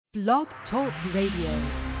Blog Talk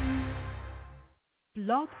Radio.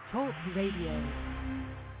 Blog Talk Radio.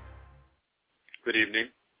 Good evening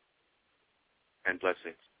and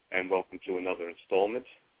blessings, and welcome to another installment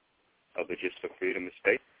of the Gist for Freedom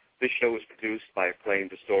Estate. This show is produced by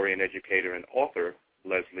acclaimed historian, educator, and author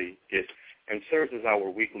Leslie Gitt, and serves as our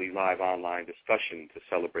weekly live online discussion to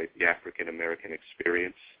celebrate the African American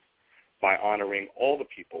experience by honoring all the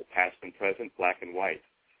people, past and present, black and white,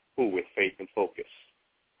 who, with faith and focus,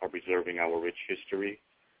 are preserving our rich history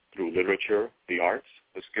through literature, the arts,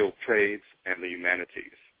 the skilled trades, and the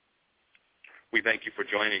humanities. We thank you for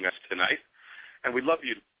joining us tonight, and we'd love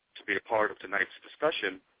you to be a part of tonight's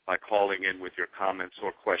discussion by calling in with your comments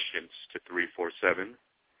or questions to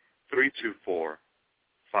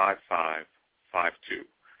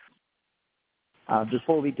 347-324-5552.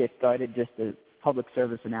 Before we get started, just a public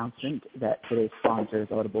service announcement that today's sponsor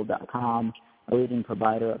is Audible.com, a leading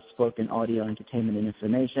provider of spoken audio entertainment and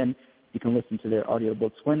information. You can listen to their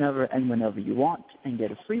audiobooks whenever and whenever you want and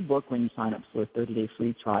get a free book when you sign up for a 30-day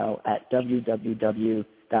free trial at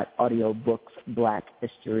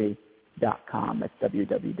www.audiobooksblackhistory.com. That's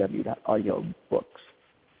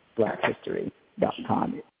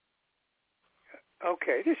www.audiobooksblackhistory.com.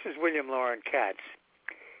 Okay, this is William Lauren Katz,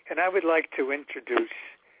 and I would like to introduce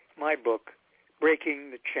my book,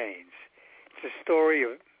 Breaking the Chains. It's a story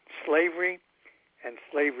of slavery and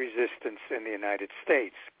slave resistance in the United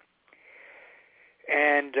States.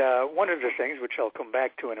 And one of the things, which I'll come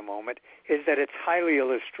back to in a moment, is that it's highly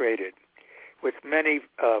illustrated with many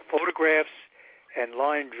photographs and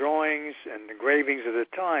line drawings and engravings of the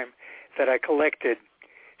time that I collected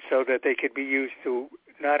so that they could be used to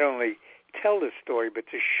not only tell the story, but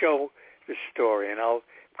to show the story. And I'll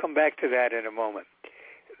come back to that in a moment.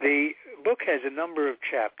 The book has a number of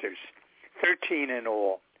chapters, 13 in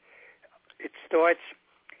all. It starts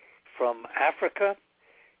from Africa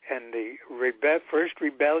and the first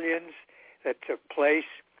rebellions that took place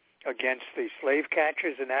against the slave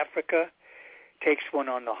catchers in Africa, takes one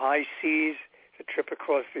on the high seas, the trip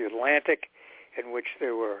across the Atlantic, in which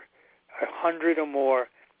there were 100 or more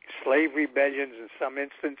slave rebellions. In some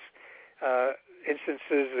instances,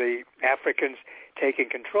 the Africans taking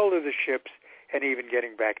control of the ships and even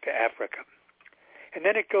getting back to Africa. And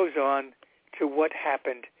then it goes on to what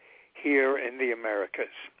happened here in the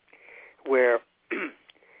Americas, where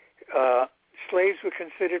slaves were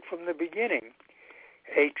considered from the beginning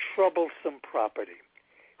a troublesome property,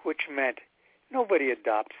 which meant nobody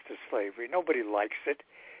adopts to slavery, nobody likes it,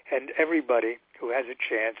 and everybody who has a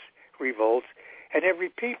chance revolts, and every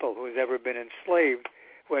people who has ever been enslaved,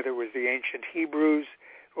 whether it was the ancient Hebrews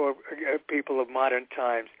or people of modern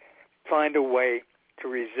times, find a way to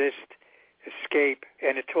resist, escape,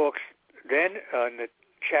 and it talks then on the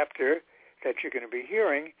chapter that you're going to be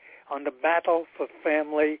hearing on the battle for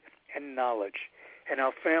family and knowledge, and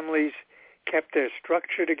how families kept their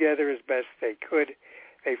structure together as best they could.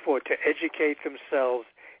 They fought to educate themselves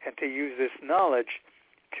and to use this knowledge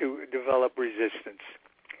to develop resistance.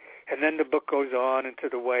 And then the book goes on into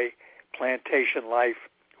the way plantation life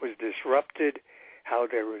was disrupted, how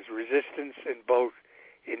there was resistance in both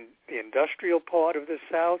in the industrial part of the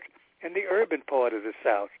South and the urban part of the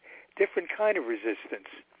South, different kind of resistance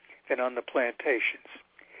than on the plantations.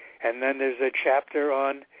 And then there's a chapter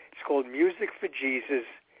on, it's called Music for Jesus,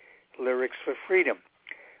 Lyrics for Freedom,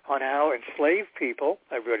 on how enslaved people,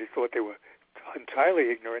 everybody thought they were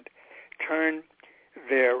entirely ignorant, turned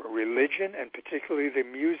their religion and particularly the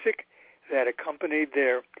music that accompanied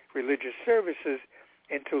their religious services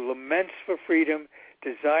into laments for freedom,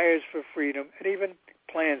 desires for freedom, and even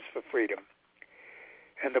plans for freedom.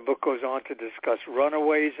 And the book goes on to discuss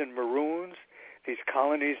Runaways and Maroons, these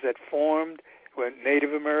colonies that formed when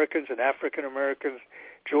Native Americans and African Americans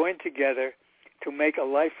joined together to make a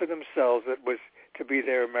life for themselves that was to be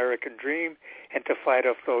their American dream and to fight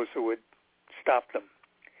off those who would stop them.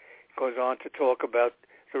 It goes on to talk about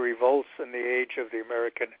the revolts in the age of the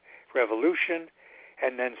American Revolution,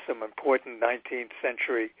 and then some important 19th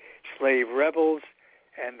century slave rebels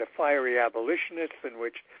and the fiery abolitionists, in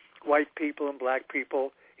which white people and black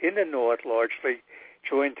people in the North largely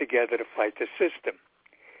joined together to fight the system.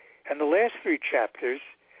 And the last three chapters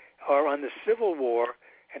are on the Civil War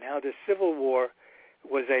and how the Civil War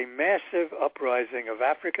was a massive uprising of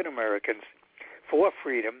African Americans for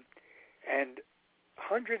freedom, and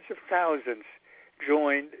hundreds of thousands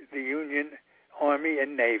joined the Union Army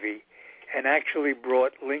and Navy and actually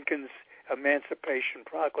brought Lincoln's Emancipation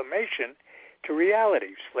Proclamation to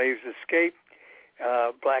reality. Slaves escaped,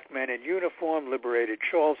 black men in uniform liberated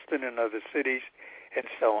Charleston and other cities, and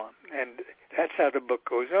so on. And that's how the book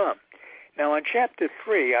goes on. Now, on Chapter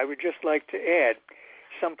 3, I would just like to add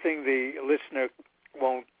something the listener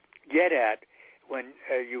won't get at when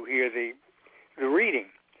you hear the reading,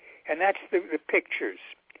 and that's the pictures.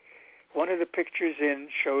 One of the pictures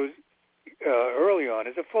shows early on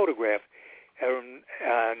is a photograph from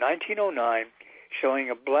 1909 showing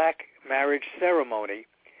a black marriage ceremony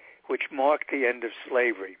which marked the end of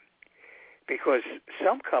slavery, because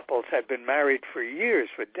some couples had been married for years,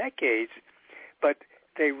 for decades, but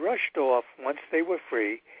they rushed off once they were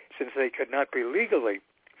free, since they could not be legally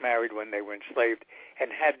married when they were enslaved,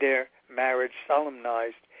 and had their marriage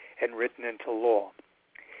solemnized and written into law.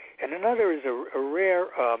 And another is a rare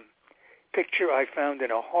picture I found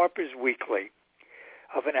in a Harper's Weekly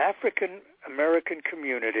of an African-American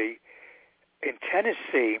community in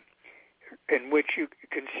Tennessee, in which you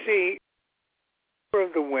can see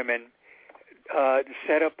of the women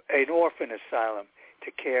set up an orphan asylum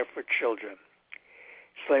to care for children.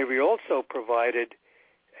 Slavery also provided,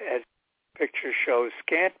 as the picture shows,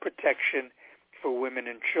 scant protection for women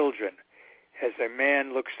and children, as a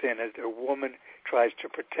man looks in as a woman tries to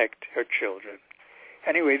protect her children.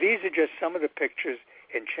 Anyway, these are just some of the pictures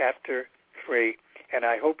in Chapter 3, and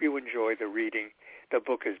I hope you enjoy the reading. The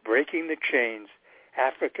book is Breaking the Chains,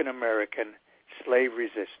 African-American Slave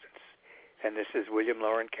Resistance. And this is William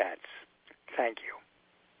Loren Katz. Thank you.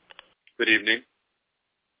 Good evening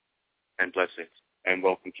and blessings, and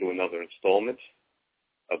welcome to another installment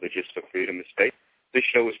of the Gist of Freedom Estate. This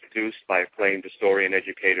show is produced by acclaimed historian,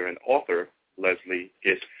 educator, and author Leslie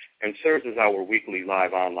Gist, and serves as our weekly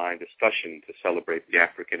live online discussion to celebrate the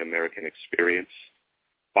African-American experience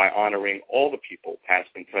by honoring all the people, past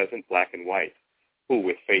and present, black and white, who,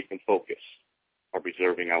 with faith and focus, are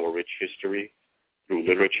preserving our rich history through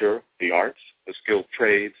literature, the arts, the skilled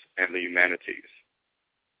trades, and the humanities.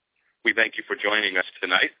 We thank you for joining us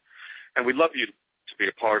tonight, and we'd love you to be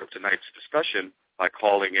a part of tonight's discussion by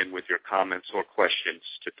calling in with your comments or questions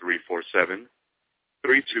to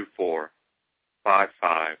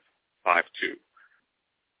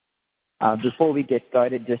 347-324-5552. Before we get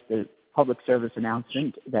started, just a public service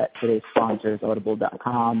announcement that today's sponsor is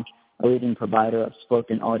Audible.com, a leading provider of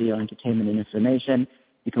spoken audio entertainment and information.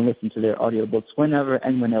 You can listen to their audiobooks whenever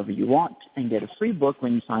and whenever you want, and get a free book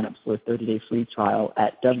when you sign up for a 30-day free trial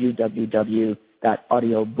at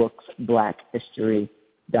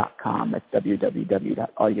www.audiobooksblackhistory.com. That's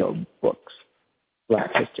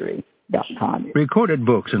www.audiobooksblackhistory.com. Recorded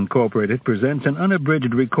Books Incorporated presents an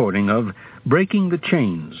unabridged recording of Breaking the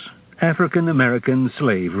Chains, African-American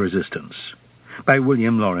Slave Resistance, by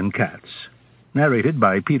William Loren Katz, narrated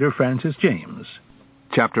by Peter Francis James.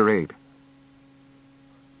 Chapter 8.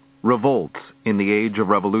 Revolts in the Age of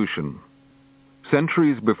Revolution.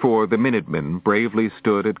 Centuries before the Minutemen bravely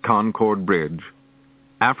stood at Concord Bridge,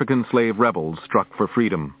 African slave rebels struck for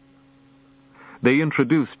freedom. They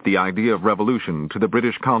introduced the idea of revolution to the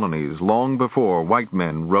British colonies long before white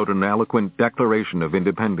men wrote an eloquent Declaration of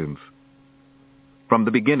Independence. From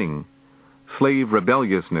the beginning, slave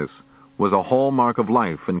rebelliousness was a hallmark of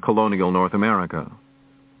life in colonial North America.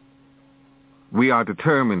 We are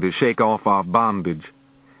determined to shake off our bondage,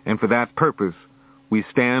 and for that purpose we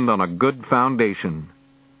stand on a good foundation.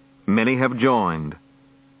 Many have joined,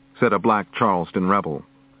 said a black Charleston rebel.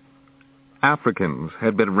 Africans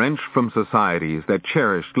had been wrenched from societies that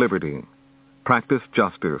cherished liberty, practiced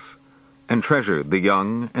justice, and treasured the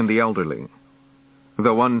young and the elderly.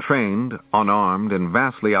 Though untrained, unarmed, and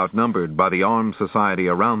vastly outnumbered by the armed society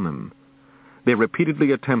around them, they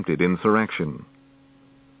repeatedly attempted insurrection.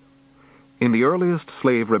 In the earliest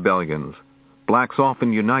slave rebellions, blacks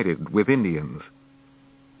often united with Indians.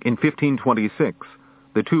 In 1526,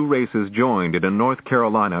 the two races joined in a North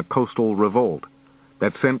Carolina coastal revolt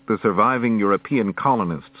that sent the surviving European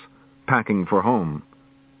colonists packing for home.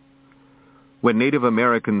 When Native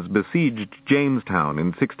Americans besieged Jamestown in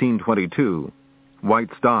 1622,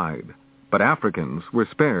 whites died, but Africans were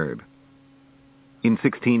spared. In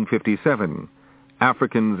 1657,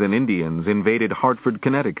 Africans and Indians invaded Hartford,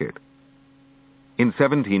 Connecticut. In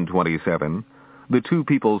 1727, the two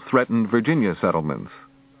peoples threatened Virginia settlements.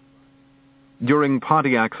 During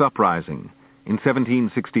Pontiac's uprising in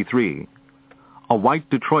 1763, a white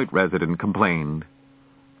Detroit resident complained,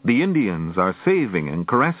 "The Indians are saving and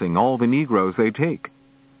caressing all the Negroes they take."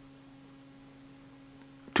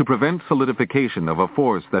 To prevent solidification of a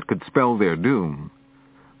force that could spell their doom,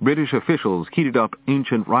 British officials heated up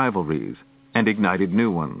ancient rivalries and ignited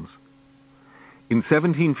new ones. In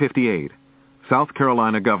 1758, South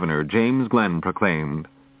Carolina Governor James Glenn proclaimed,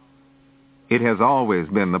 "It has always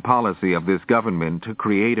been the policy of this government to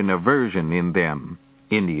create an aversion in them,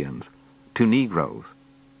 Indians, to Negroes."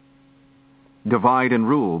 Divide and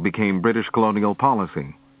rule became British colonial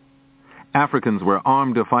policy. Africans were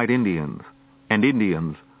armed to fight Indians, and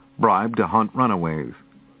Indians bribed to hunt runaways.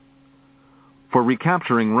 For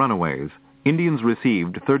recapturing runaways, Indians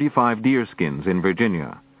received 35 deerskins in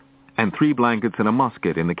Virginia and 3 blankets and a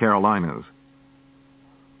musket in the Carolinas.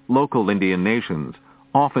 Local Indian nations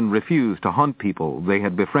often refused to hunt people they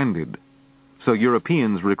had befriended, so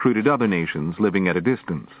Europeans recruited other nations living at a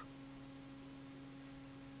distance.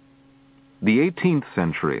 The 18th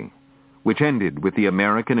century, which ended with the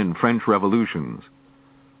American and French revolutions,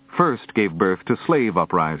 first gave birth to slave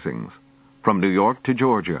uprisings from New York to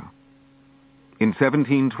Georgia. In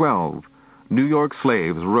 1712, New York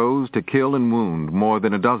slaves rose to kill and wound more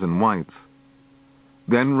than a dozen whites.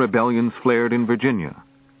 Then rebellions flared in Virginia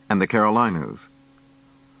and the Carolinas.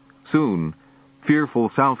 Soon,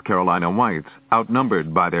 fearful South Carolina whites,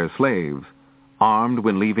 outnumbered by their slaves, armed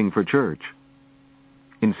when leaving for church.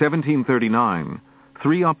 In 1739,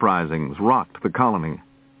 3 uprisings rocked the colony.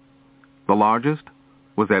 The largest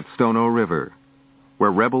was at Stono River,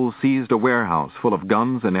 where rebels seized a warehouse full of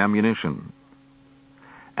guns and ammunition.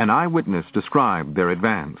 An eyewitness described their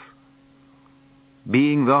advance.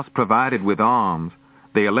 Being thus provided with arms,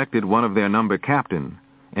 they elected one of their number captain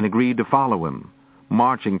and agreed to follow him,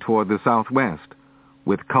 marching toward the southwest,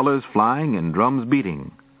 with colors flying and drums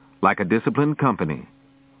beating, like a disciplined company.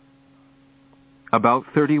 About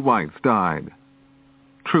 30 whites died.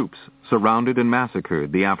 Troops surrounded and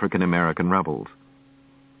massacred the African-American rebels.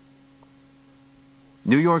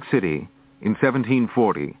 New York City, in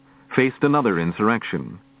 1740, faced another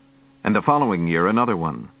insurrection, and the following year another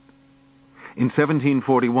one. In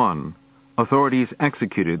 1741, authorities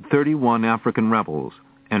executed 31 African rebels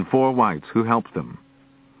and 4 whites who helped them.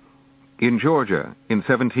 In Georgia, in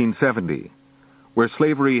 1770, where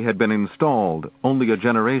slavery had been installed only a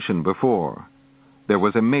generation before, there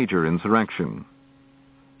was a major insurrection.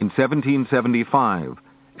 In 1775,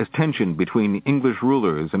 as tension between English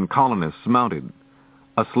rulers and colonists mounted,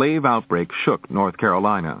 a slave outbreak shook North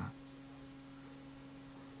Carolina.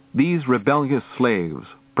 These rebellious slaves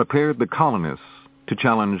prepared the colonists to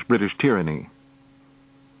challenge British tyranny.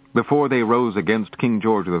 Before they rose against King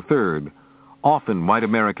George III, often white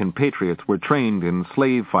American patriots were trained in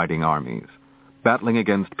slave-fighting armies, battling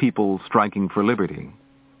against people striking for liberty.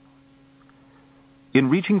 In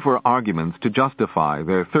reaching for arguments to justify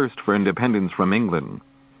their thirst for independence from England,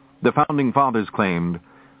 the Founding Fathers claimed,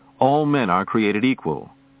 all men are created equal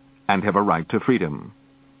and have a right to freedom.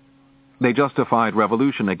 They justified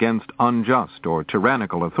revolution against unjust or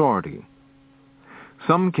tyrannical authority.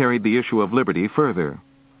 Some carried the issue of liberty further.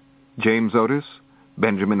 James Otis,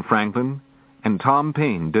 Benjamin Franklin, and Tom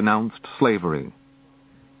Paine denounced slavery.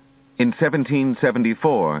 In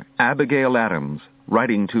 1774, Abigail Adams,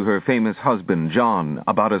 writing to her famous husband John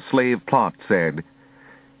about a slave plot, said,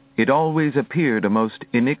 "It always appeared a most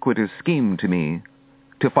iniquitous scheme to me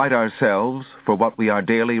to fight ourselves for what we are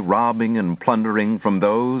daily robbing and plundering from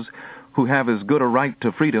those who have as good a right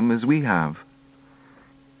to freedom as we have."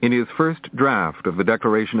 In his first draft of the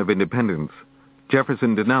Declaration of Independence,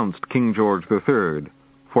 Jefferson denounced King George III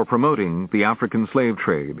for promoting the African slave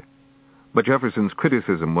trade, but Jefferson's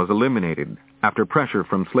criticism was eliminated after pressure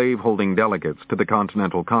from slave-holding delegates to the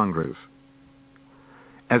Continental Congress.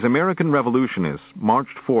 As American revolutionists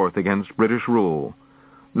marched forth against British rule,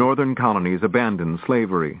 northern colonies abandoned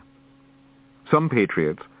slavery. Some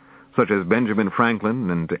patriots, such as Benjamin Franklin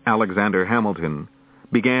and Alexander Hamilton,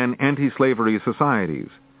 began anti-slavery societies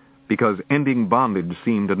because ending bondage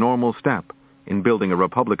seemed a normal step in building a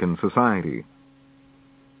republican society.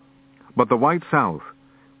 But the white South,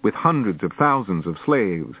 with hundreds of thousands of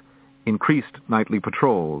slaves, increased nightly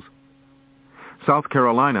patrols. South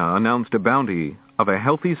Carolina announced a bounty of a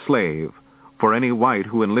healthy slave for any white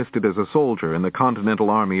who enlisted as a soldier in the Continental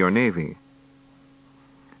Army or Navy.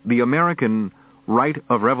 The American right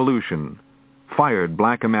of revolution fired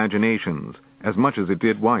black imaginations as much as it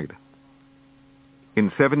did white. In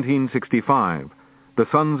 1765, the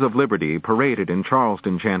Sons of Liberty paraded in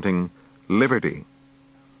Charleston chanting, "Liberty."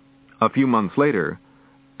 A few months later,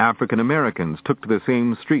 African Americans took to the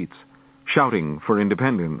same streets, shouting for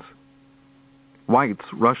independence. Whites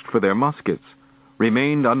rushed for their muskets,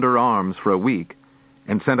 remained under arms for a week,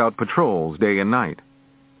 and sent out patrols day and night.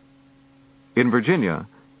 In Virginia,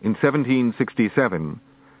 in 1767,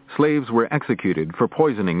 slaves were executed for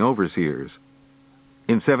poisoning overseers.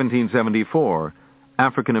 In 1774,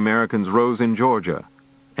 African Americans rose in Georgia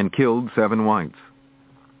and killed 7 whites.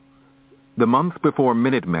 The month before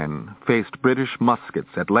Minutemen faced British muskets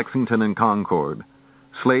at Lexington and Concord,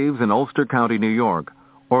 slaves in Ulster County, New York,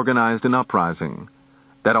 organized an uprising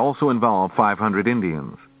that also involved 500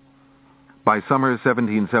 Indians. By summer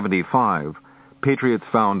 1775, patriots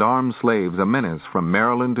found armed slaves a menace from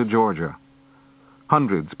Maryland to Georgia.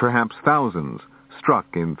 Hundreds, perhaps thousands, struck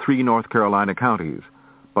in 3 North Carolina counties,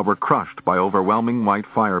 but were crushed by overwhelming white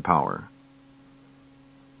firepower.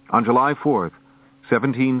 On July 4th,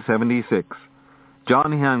 1776,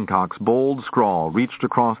 John Hancock's bold scrawl reached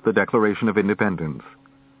across the Declaration of Independence.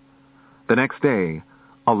 The next day,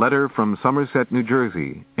 a letter from Somerset, New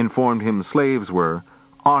Jersey, informed him slaves were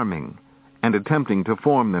arming and attempting to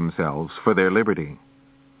form themselves for their liberty.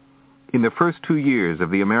 In the first 2 years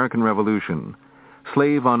of the American Revolution,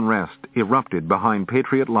 slave unrest erupted behind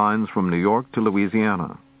Patriot lines from New York to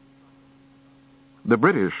Louisiana. The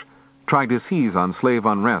British tried to seize on slave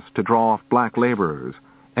unrest to draw off black laborers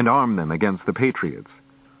and arm them against the Patriots.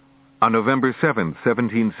 On November 7,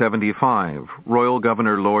 1775, Royal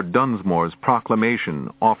Governor Lord Dunsmore's proclamation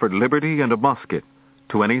offered liberty and a musket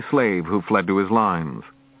to any slave who fled to his lines.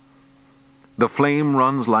 "The flame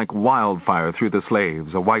runs like wildfire through the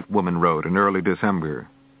slaves," a white woman wrote in early December.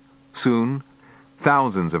 Soon,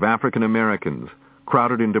 thousands of African Americans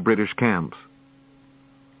crowded into British camps.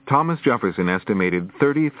 Thomas Jefferson estimated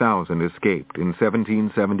 30,000 escaped in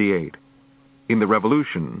 1778. In the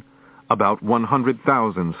Revolution, about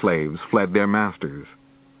 100,000 slaves fled their masters.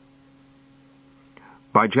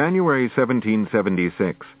 By January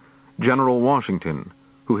 1776, General Washington,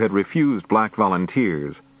 who had refused black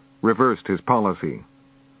volunteers, reversed his policy.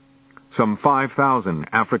 Some 5,000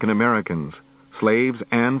 African Americans, slaves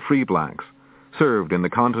and free blacks, served in the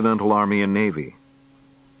Continental Army and Navy.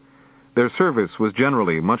 Their service was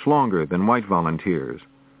generally much longer than white volunteers,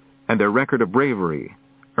 and their record of bravery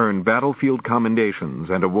earned battlefield commendations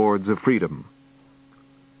and awards of freedom.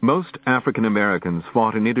 Most African Americans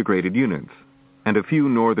fought in integrated units, and a few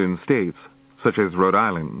northern states, such as Rhode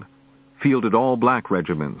Island, fielded all black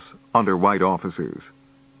regiments under white officers.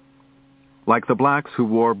 Like the blacks who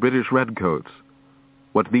wore British redcoats,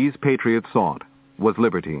 what these patriots sought was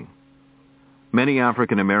liberty. Many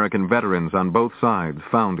African American veterans on both sides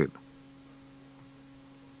found it.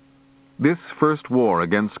 This first war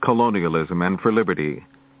against colonialism and for liberty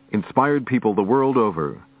inspired people the world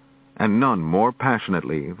over, and none more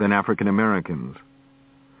passionately than African Americans.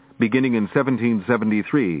 Beginning in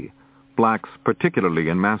 1773, blacks, particularly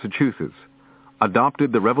in Massachusetts,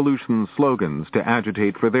 adopted the Revolution's slogans to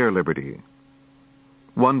agitate for their liberty.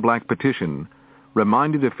 One black petition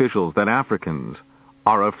reminded officials that Africans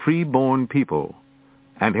are a free-born people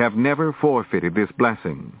and have never forfeited this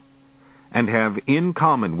blessing, and have in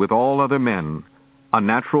common with all other men a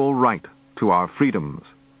natural right to our freedoms.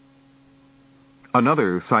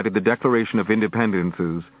 Another cited the Declaration of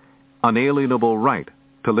Independence's unalienable right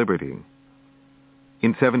to liberty.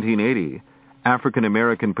 In 1780, African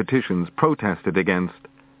American petitions protested against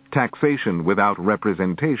taxation without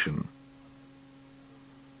representation.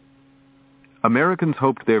 Americans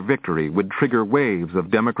hoped their victory would trigger waves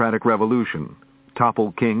of democratic revolution,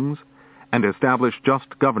 topple kings, and establish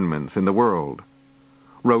just governments in the world.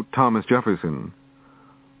 Wrote Thomas Jefferson,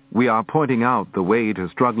 "We are pointing out the way to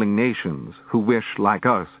struggling nations who wish, like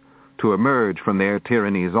us, to emerge from their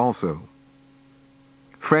tyrannies also."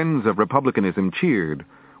 Friends of republicanism cheered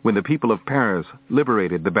when the people of Paris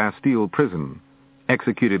liberated the Bastille prison,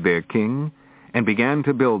 executed their king, and began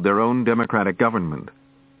to build their own democratic government.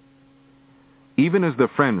 Even as the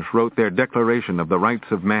French wrote their Declaration of the Rights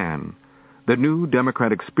of Man, the new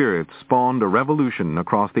democratic spirit spawned a revolution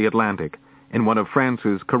across the Atlantic in one of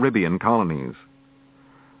France's Caribbean colonies.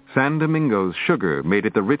 San Domingo's sugar made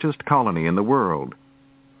it the richest colony in the world.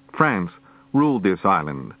 France ruled this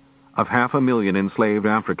island of 500,000 enslaved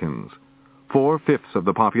Africans, 4/5 of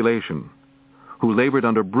the population, who labored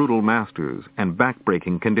under brutal masters and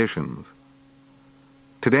backbreaking conditions.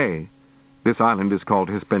 Today, this island is called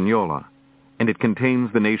Hispaniola, and it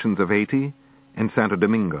contains the nations of Haiti and Santo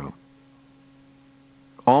Domingo.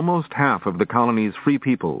 Almost half of the colony's free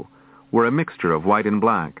people were a mixture of white and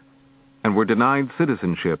black, and were denied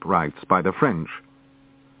citizenship rights by the French.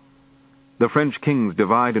 The French king's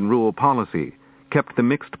divide-and-rule policy kept the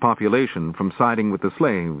mixed population from siding with the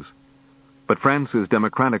slaves, but France's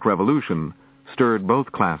democratic revolution stirred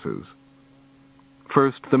both classes.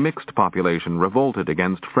 First, the mixed population revolted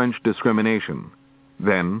against French discrimination.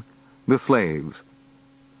 Then, the slaves.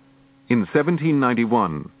 In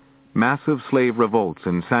 1791, massive slave revolts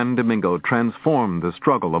in San Domingo transformed the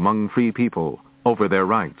struggle among free people over their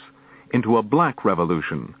rights into a black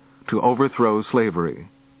revolution to overthrow slavery.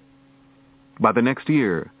 By the next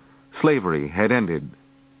year, slavery had ended.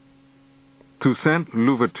 Toussaint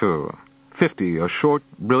Louverture, 50, a short,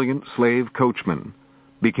 brilliant slave coachman,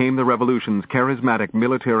 became the revolution's charismatic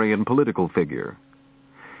military and political figure.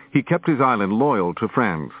 He kept his island loyal to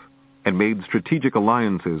France, and made strategic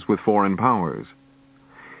alliances with foreign powers.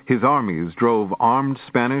 His armies drove armed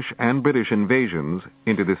Spanish and British invasions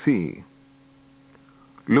into the sea.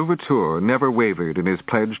 Louverture never wavered in his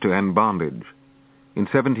pledge to end bondage. In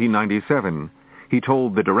 1797, he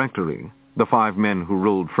told the Directory, the 5 men who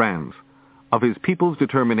ruled France, of his people's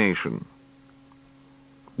determination.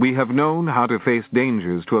 "We have known how to face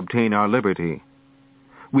dangers to obtain our liberty.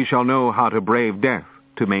 We shall know how to brave death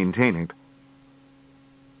to maintain it."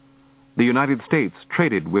 The United States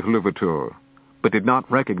traded with Louverture, but did not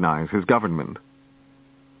recognize his government.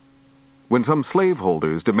 When some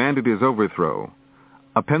slaveholders demanded his overthrow,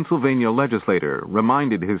 a Pennsylvania legislator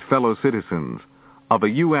reminded his fellow citizens of a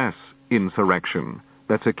U.S. insurrection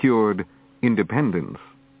that secured independence.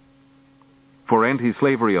 For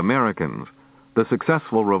anti-slavery Americans, the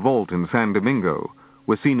successful revolt in San Domingo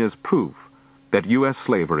was seen as proof that U.S.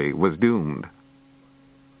 slavery was doomed.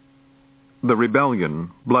 The rebellion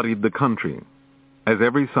bloodied the country, as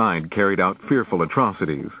every side carried out fearful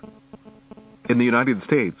atrocities. In the United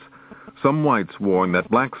States, some whites warned that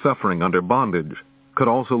black suffering under bondage could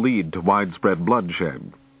also lead to widespread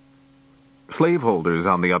bloodshed. Slaveholders,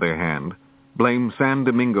 on the other hand, blamed San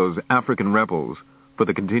Domingo's African rebels for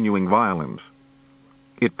the continuing violence.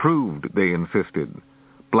 It proved, they insisted,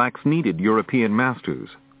 blacks needed European masters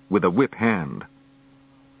with a whip hand.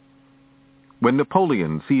 When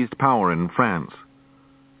Napoleon seized power in France,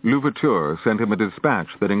 Louverture sent him a dispatch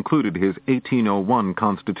that included his 1801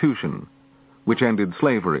 Constitution, which ended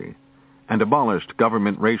slavery and abolished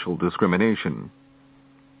government racial discrimination.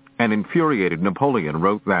 An infuriated Napoleon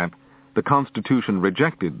wrote that the Constitution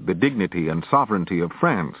rejected the dignity and sovereignty of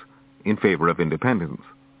France in favor of independence.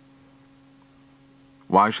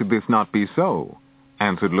 "Why should this not be so?"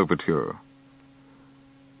 answered Louverture.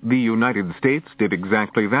 "The United States did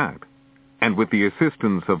exactly that, and with the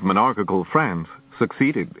assistance of monarchical France,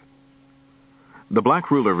 succeeded." The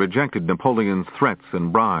black ruler rejected Napoleon's threats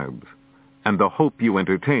and bribes, and the hope you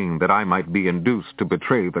entertained that I might be induced to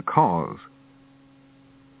betray the cause.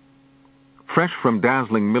 Fresh from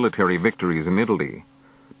dazzling military victories in Italy,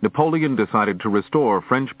 Napoleon decided to restore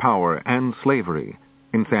French power and slavery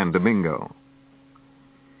in San Domingo.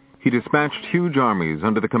 He dispatched huge armies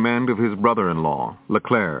under the command of his brother-in-law,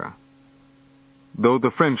 Leclerc. Though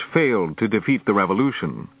the French failed to defeat the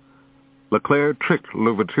revolution, Leclerc tricked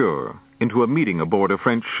Louverture into a meeting aboard a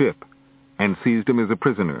French ship and seized him as a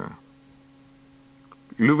prisoner.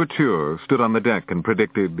 Louverture stood on the deck and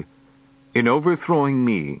predicted, "In overthrowing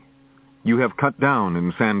me, you have cut down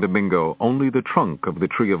in San Domingo only the trunk of the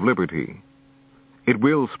tree of liberty. It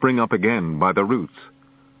will spring up again by the roots,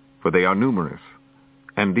 for they are numerous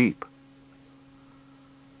and deep."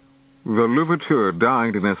 The Louverture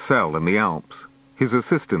died in a cell in the Alps. His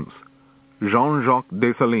assistants, Jean-Jacques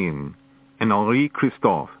Dessalines and Henri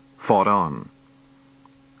Christophe, fought on.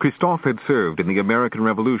 Christophe had served in the American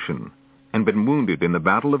Revolution and been wounded in the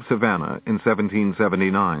Battle of Savannah in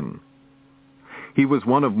 1779. He was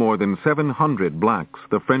one of more than 700 blacks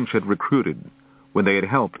the French had recruited when they had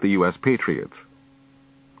helped the U.S. patriots.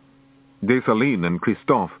 Dessalines and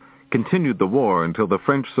Christophe continued the war until the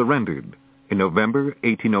French surrendered in November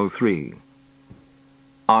 1803.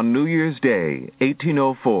 On New Year's Day,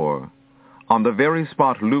 1804, on the very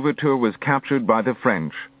spot Louverture was captured by the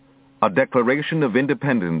French, a declaration of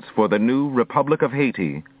independence for the new Republic of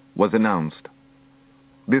Haiti was announced.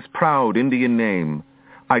 This proud Indian name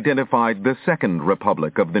identified the Second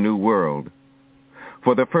Republic of the New World.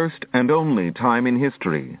 For the first and only time in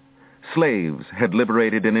history, slaves had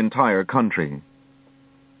liberated an entire country.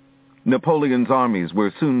 Napoleon's armies were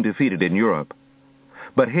soon defeated in Europe,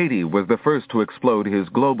 but Haiti was the first to explode his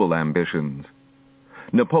global ambitions.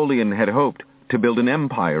 Napoleon had hoped to build an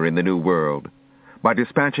empire in the New World by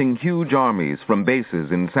dispatching huge armies from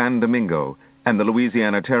bases in San Domingo and the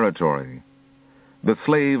Louisiana Territory. The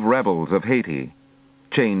slave rebels of Haiti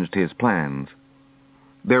changed his plans.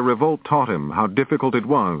 Their revolt taught him how difficult it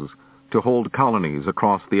was to hold colonies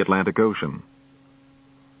across the Atlantic Ocean.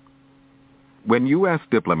 When U.S.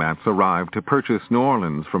 diplomats arrived to purchase New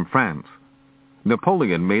Orleans from France,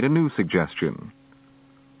 Napoleon made a new suggestion.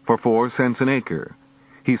 For 4 cents an acre,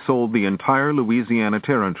 he sold the entire Louisiana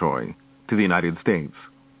Territory to the United States.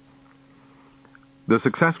 The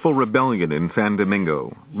successful rebellion in San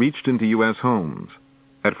Domingo reached into U.S. homes.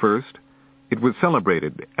 At first, it was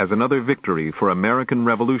celebrated as another victory for American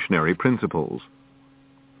revolutionary principles.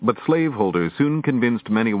 But slaveholders soon convinced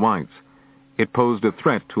many whites it posed a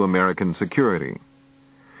threat to American security.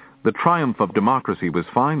 The triumph of democracy was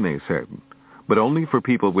fine, they said, but only for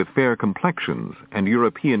people with fair complexions and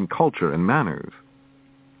European culture and manners.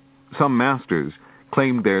 Some masters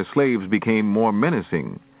claimed their slaves became more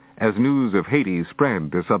menacing as news of Haiti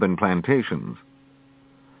spread to southern plantations.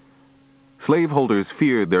 Slaveholders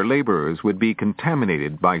feared their laborers would be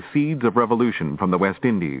contaminated by seeds of revolution from the West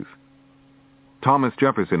Indies. Thomas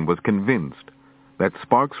Jefferson was convinced that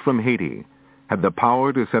sparks from Haiti had the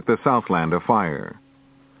power to set the Southland afire.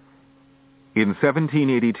 In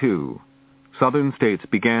 1782, southern states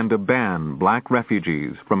began to ban black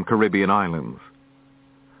refugees from Caribbean islands.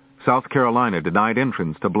 South Carolina denied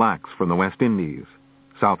entrance to blacks from the West Indies,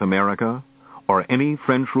 South America, or any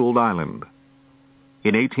French-ruled island.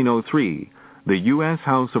 In 1803, the U.S.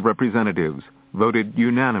 House of Representatives voted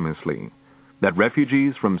unanimously that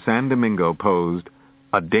refugees from San Domingo posed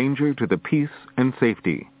a danger to the peace and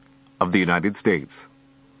safety of the United States.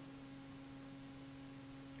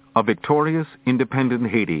 A victorious, independent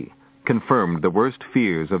Haiti confirmed the worst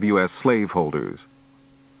fears of U.S. slaveholders.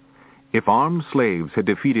 If armed slaves had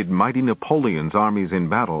defeated mighty Napoleon's armies in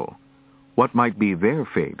battle, what might be their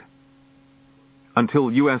fate?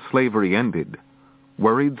 Until U.S. slavery ended,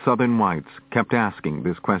 worried Southern whites kept asking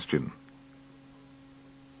this question.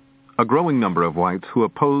 A growing number of whites who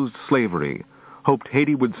opposed slavery hoped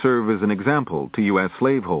Haiti would serve as an example to U.S.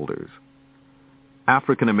 slaveholders.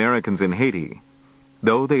 African Americans in Haiti,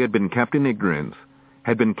 though they had been kept in ignorance,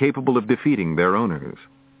 had been capable of defeating their owners.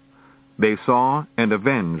 They saw and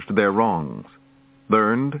avenged their wrongs,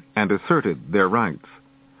 learned and asserted their rights,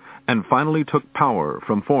 and finally took power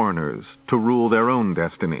from foreigners to rule their own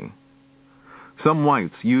destiny. Some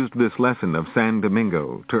whites used this lesson of San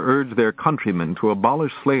Domingo to urge their countrymen to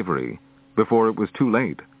abolish slavery before it was too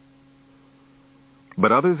late.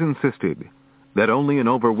 But others insisted that only an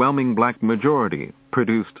overwhelming black majority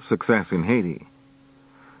produced success in Haiti.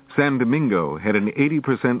 San Domingo had an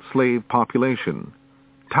 80% slave population,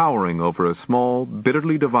 towering over a small,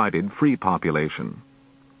 bitterly divided free population.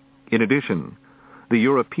 In addition, the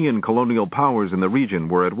European colonial powers in the region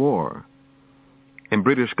were at war. In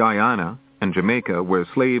British Guyana and Jamaica, where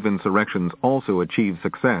slave insurrections also achieved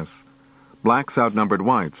success, blacks outnumbered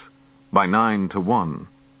whites by 9-1.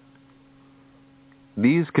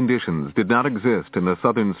 These conditions did not exist in the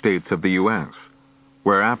southern states of the U.S.,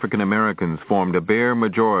 where African Americans formed a bare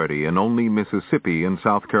majority in only Mississippi and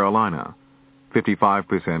South Carolina,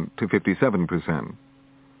 55% to 57%.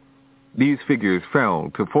 These figures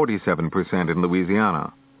fell to 47% in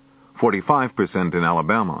Louisiana, 45% in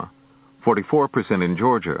Alabama, 44% in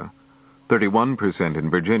Georgia, 31% in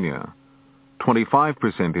Virginia,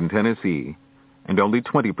 25% in Tennessee, and only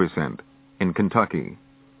 20% in Kentucky.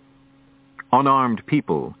 Unarmed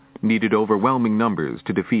people needed overwhelming numbers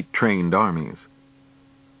to defeat trained armies.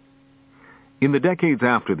 In the decades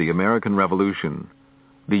after the American Revolution,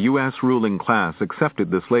 the U.S. ruling class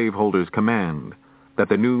accepted the slaveholders' command that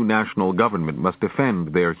the new national government must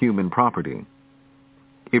defend their human property.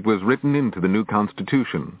 It was written into the new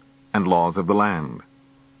Constitution and laws of the land.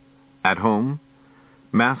 At home,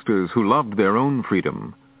 masters who loved their own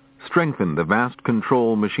freedom strengthened the vast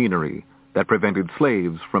control machinery that prevented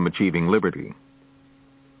slaves from achieving liberty.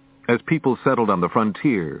 As people settled on the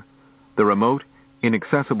frontier, the remote,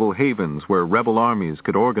 inaccessible havens where rebel armies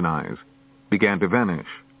could organize began to vanish.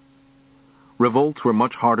 Revolts were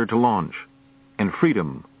much harder to launch, and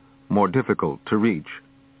freedom more difficult to reach.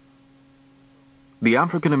 The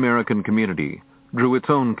African American community drew its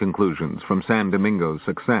own conclusions from San Domingo's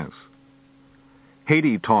success.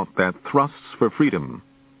 Haiti taught that thrusts for freedom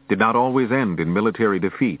did not always end in military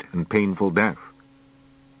defeat and painful death.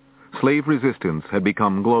 Slave resistance had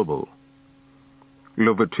become global.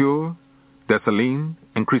 Louverture, Dessalines,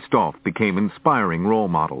 and Christophe became inspiring role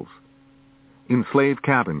models. In slave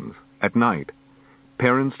cabins, at night,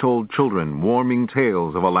 parents told children warming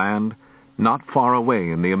tales of a land not far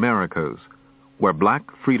away in the Americas, where black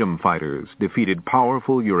freedom fighters defeated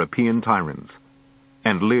powerful European tyrants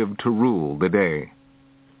and lived to rule the day.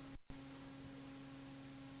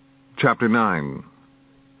 Chapter 9.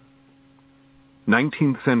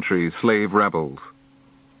 19th Century Slave Rebels.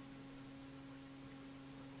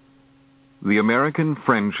 The American,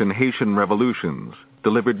 French, and Haitian revolutions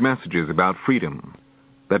delivered messages about freedom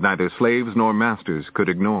that neither slaves nor masters could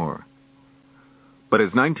ignore. But as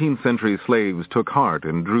 19th century slaves took heart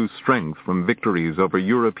and drew strength from victories over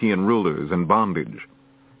European rulers and bondage,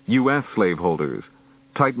 U.S. slaveholders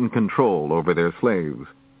tightened control over their slaves.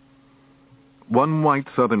 One white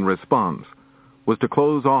Southern response was to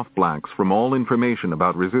close off blacks from all information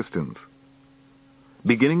about resistance.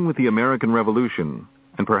 Beginning with the American Revolution,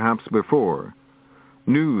 and perhaps before,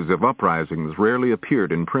 news of uprisings rarely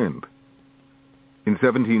appeared in print. In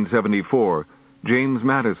 1774, James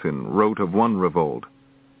Madison wrote of one revolt,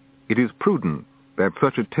 "It is prudent that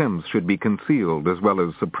such attempts should be concealed as well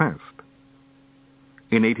as suppressed."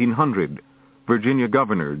 In 1800, Virginia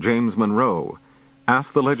Governor James Monroe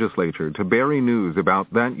asked the legislature to bury news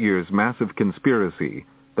about that year's massive conspiracy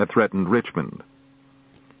that threatened Richmond.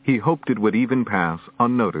 He hoped it would even pass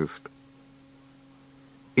unnoticed.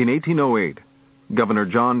 In 1808, Governor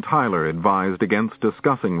John Tyler advised against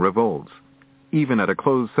discussing revolts, even at a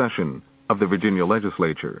closed session of the Virginia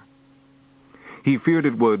legislature. He feared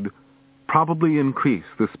it would probably increase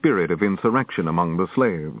the spirit of insurrection among the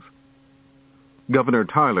slaves. Governor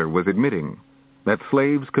Tyler was admitting that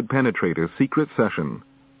slaves could penetrate a secret session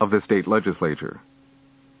of the state legislature.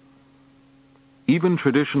 Even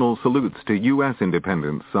traditional salutes to U.S.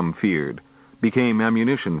 independence, some feared, became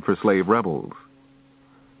ammunition for slave rebels.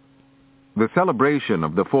 The celebration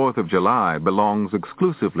of the 4th of July belongs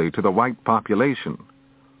exclusively to the white population,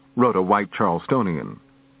 wrote a white Charlestonian.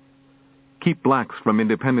 Keep blacks from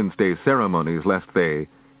Independence Day ceremonies lest they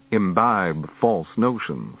imbibe false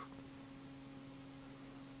notions.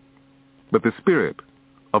 But the spirit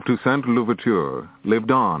of Toussaint Louverture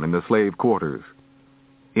lived on in the slave quarters.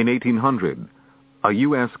 In 1800, a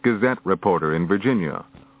U.S. Gazette reporter in Virginia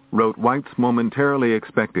wrote whites momentarily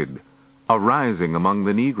expected a rising among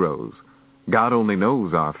the Negroes. God only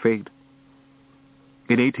knows our fate.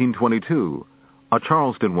 In 1822, a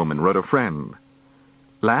Charleston woman wrote a friend,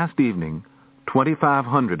 last evening,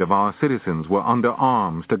 2,500 of our citizens were under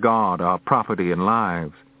arms to guard our property and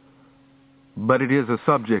lives. But it is a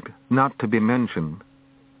subject not to be mentioned,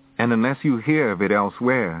 and unless you hear of it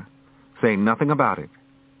elsewhere, say nothing about it.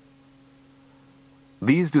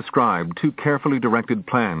 These describe two carefully directed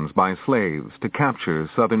plans by slaves to capture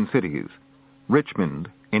southern cities, Richmond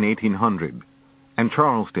in 1800 and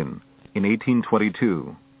Charleston in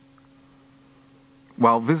 1822.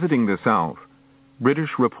 While visiting the South,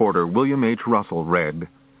 British reporter William H. Russell read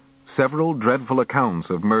several dreadful accounts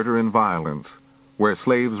of murder and violence where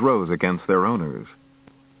slaves rose against their owners.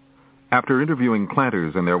 After interviewing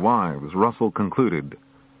planters and their wives, Russell concluded,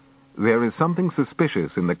 there is something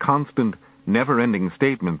suspicious in the constant, never-ending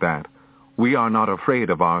statement that we are not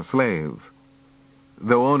afraid of our slaves.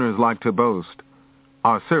 Though owners like to boast,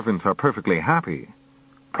 our servants are perfectly happy.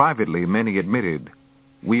 Privately, many admitted,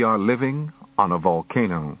 we are living on a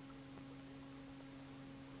volcano.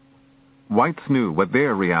 Whites knew what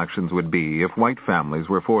their reactions would be if white families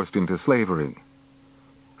were forced into slavery.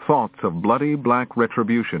 Thoughts of bloody black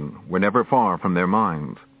retribution were never far from their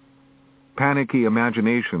minds. Panicky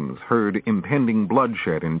imaginations heard impending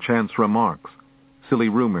bloodshed in chance remarks, silly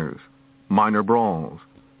rumors, minor brawls,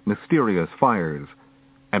 mysterious fires,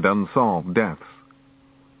 and unsolved deaths.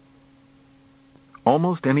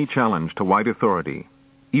 Almost any challenge to white authority,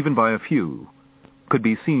 even by a few, could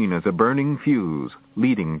be seen as a burning fuse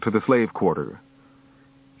leading to the slave quarter.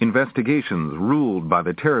 Investigations ruled by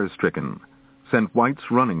the terror-stricken sent whites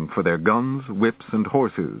running for their guns, whips, and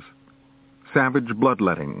horses. Savage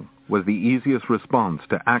bloodletting was the easiest response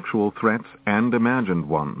to actual threats and imagined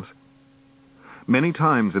ones. Many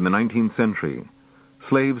times in the 19th century,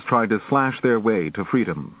 slaves tried to slash their way to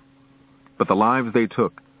freedom, but the lives they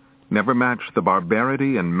took never matched the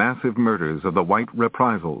barbarity and massive murders of the white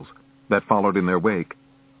reprisals that followed in their wake.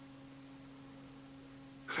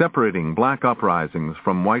 Separating black uprisings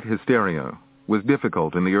from white hysteria was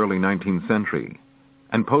difficult in the early 19th century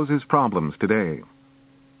and poses problems today.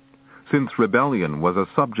 Since rebellion was a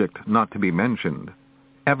subject not to be mentioned,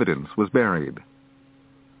 evidence was buried.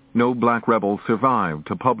 No black rebel survived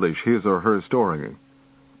to publish his or her story.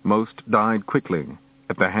 Most died quickly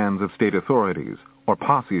at the hands of state authorities or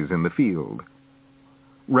posses in the field.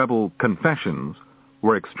 Rebel confessions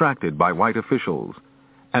were extracted by white officials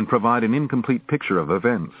and provide an incomplete picture of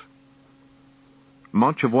events.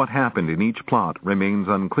 Much of what happened in each plot remains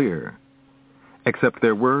unclear, except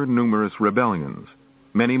there were numerous rebellions,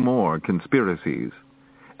 many more conspiracies,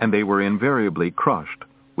 and they were invariably crushed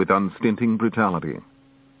with unstinting brutality.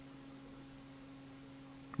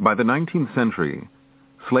 By the 19th century,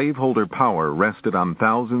 slaveholder power rested on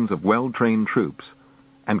thousands of well-trained troops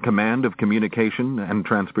and command of communication and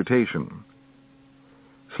transportation.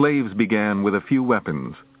 Slaves began with a few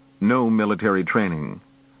weapons, no military training,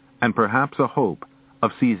 and perhaps a hope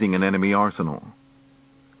of seizing an enemy arsenal.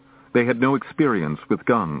 They had no experience with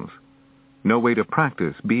guns, no way to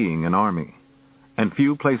practice being an army, and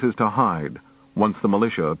few places to hide once the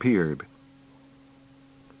militia appeared.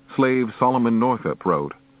 Slave Solomon Northup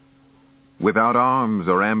wrote, "Without arms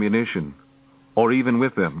or ammunition, or even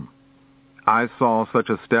with them, I saw such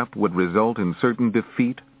a step would result in certain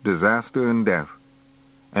defeat, disaster, and death,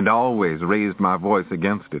 and always raised my voice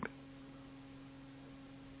against it."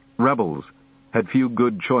 Rebels had few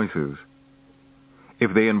good choices.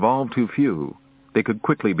 If they involved too few, they could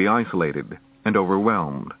quickly be isolated and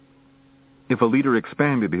overwhelmed. If a leader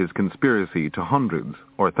expanded his conspiracy to hundreds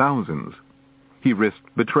or thousands, he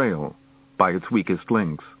risked betrayal by its weakest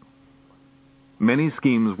links. Many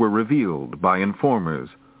schemes were revealed by informers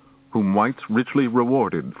whom whites richly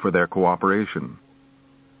rewarded for their cooperation.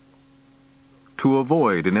 To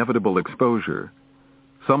avoid inevitable exposure,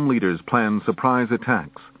 some leaders planned surprise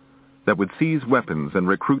attacks that would seize weapons and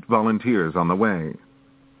recruit volunteers on the way.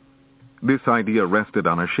 This idea rested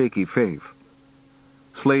on a shaky faith.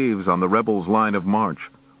 Slaves on the rebels' line of march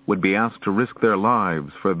would be asked to risk their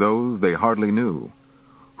lives for those they hardly knew,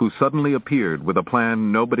 who suddenly appeared with a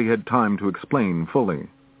plan nobody had time to explain fully.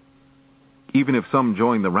 Even if some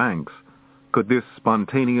joined the ranks, could this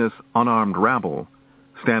spontaneous, unarmed rabble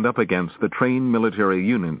stand up against the trained military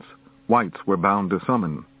units whites were bound to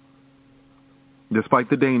summon? Despite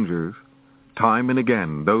the dangers, time and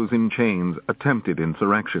again those in chains attempted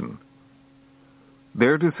insurrection.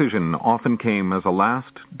 Their decision often came as a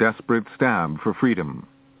last desperate stab for freedom,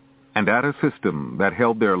 and at a system that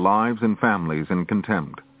held their lives and families in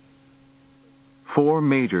contempt. 4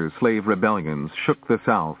 major slave rebellions shook the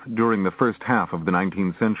South during the first half of the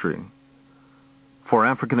 19th century. For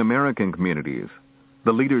African American communities,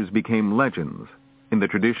 the leaders became legends in the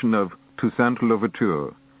tradition of Toussaint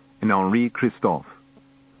Louverture and Henri Christophe.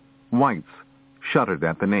 Whites shuddered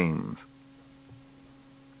at the names.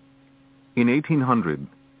 In 1800,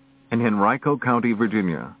 in Henrico County,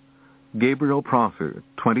 Virginia, Gabriel Prosser,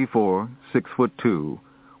 24, 6'2",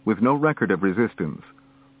 with no record of resistance,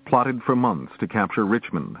 plotted for months to capture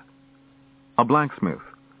Richmond. A blacksmith,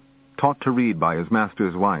 taught to read by his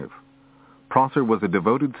master's wife, Prosser was a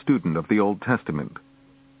devoted student of the Old Testament.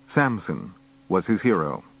 Samson was his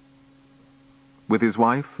hero. With his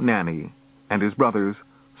wife, Nanny, and his brothers,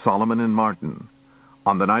 Solomon and Martin,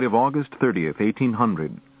 on the night of August 30th,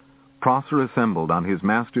 1800, Prosser assembled on his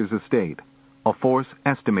master's estate a force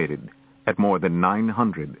estimated at more than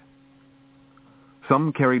 900.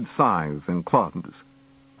 Some carried scythes and clubs,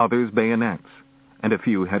 others bayonets, and a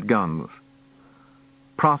few had guns.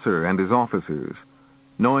 Prosser and his officers,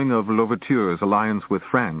 knowing of Louverture's alliance with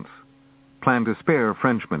France, planned to spare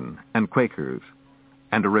Frenchmen and Quakers,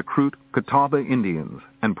 and to recruit Catawba Indians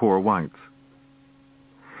and poor whites.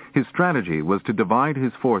 His strategy was to divide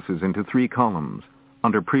his forces into 3 columns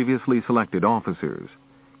under previously selected officers,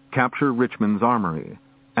 capture Richmond's armory,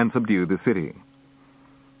 and subdue the city.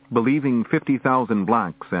 Believing 50,000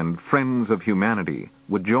 blacks and friends of humanity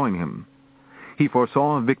would join him, he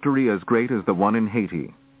foresaw a victory as great as the one in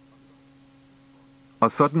Haiti.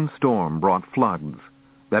 A sudden storm brought floods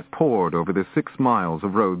that poured over the 6 miles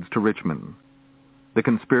of roads to Richmond. The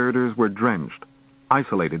conspirators were drenched,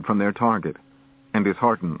 isolated from their target, and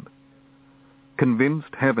disheartened.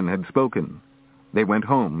 Convinced heaven had spoken, they went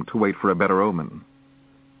home to wait for a better omen.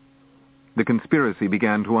 The conspiracy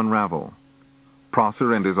began to unravel.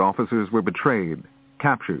 Prosser and his officers were betrayed,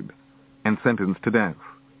 captured, and sentenced to death.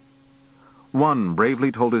 One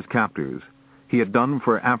bravely told his captors he had done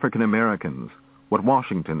for African Americans what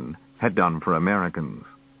Washington had done for Americans.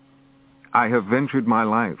 I have ventured my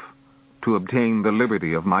life to obtain the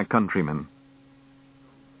liberty of my countrymen.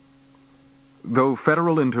 Though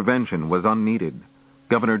federal intervention was unneeded,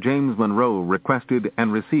 Governor James Monroe requested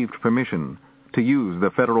and received permission to use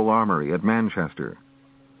the federal armory at Manchester.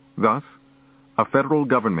 Thus, a federal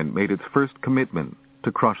government made its first commitment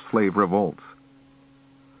to crush slave revolts.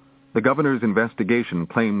 The governor's investigation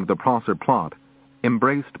claimed the Prosser plot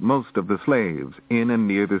embraced most of the slaves in and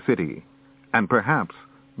near the city, and perhaps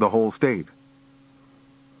the whole state.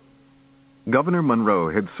 Governor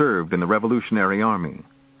Monroe had served in the Revolutionary Army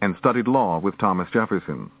and studied law with Thomas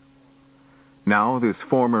Jefferson. Now this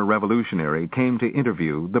former revolutionary came to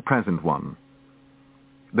interview the present one.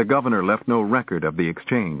 The governor left no record of the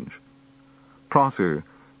exchange. Prosser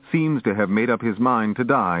seems to have made up his mind to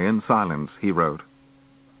die in silence, he wrote.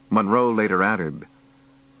 Monroe later added,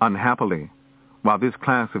 unhappily, while this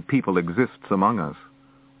class of people exists among us,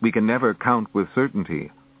 we can never count with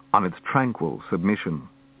certainty on its tranquil submission.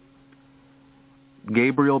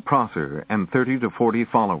 Gabriel Prosser and 30 to 40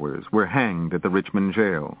 followers were hanged at the Richmond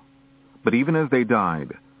jail. But even as they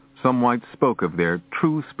died, some whites spoke of their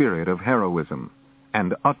true spirit of heroism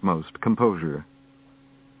and utmost composure.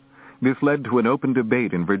 This led to an open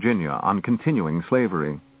debate in Virginia on continuing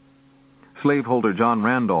slavery. Slaveholder John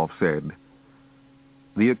Randolph said,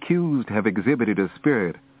 "The accused have exhibited a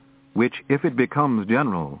spirit which, if it becomes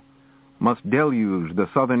general, must deluge the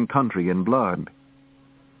southern country in blood.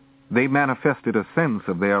 They manifested a sense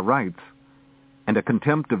of their rights, and a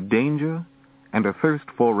contempt of danger, and a thirst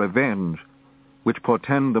for revenge, which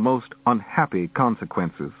portend the most unhappy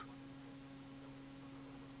consequences."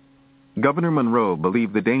 Governor Monroe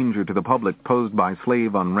believed the danger to the public posed by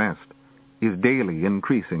slave unrest is daily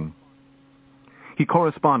increasing. He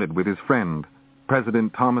corresponded with his friend,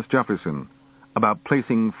 President Thomas Jefferson, about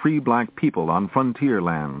placing free black people on frontier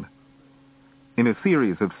land. In a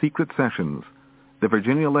series of secret sessions, the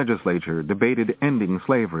Virginia legislature debated ending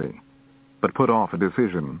slavery, but put off a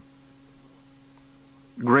decision.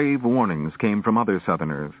 Grave warnings came from other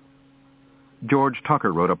Southerners. George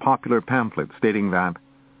Tucker wrote a popular pamphlet stating that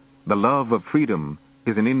the love of freedom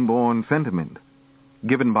is an inborn sentiment,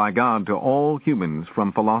 given by God to all humans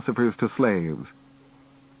from philosophers to slaves.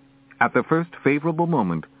 At the first favorable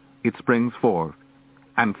moment, it springs forth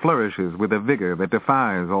and flourishes with a vigor that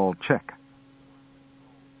defies all check.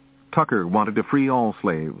 Tucker wanted to free all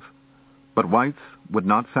slaves, but whites would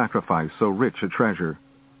not sacrifice so rich a treasure.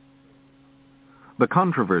 The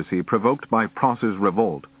controversy provoked by Prosser's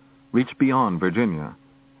revolt reached beyond Virginia.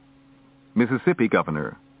 Mississippi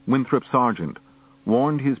Governor Winthrop Sargent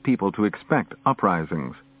warned his people to expect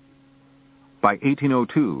uprisings. By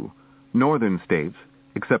 1802, northern states,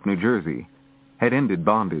 except New Jersey, had ended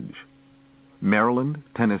bondage. Maryland,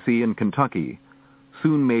 Tennessee, and Kentucky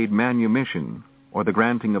soon made manumission, or the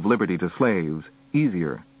granting of liberty to slaves,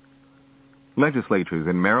 easier. Legislatures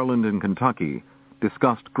in Maryland and Kentucky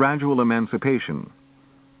discussed gradual emancipation,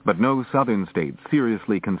 but no southern state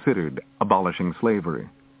seriously considered abolishing slavery.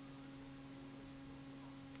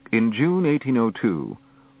 In June 1802,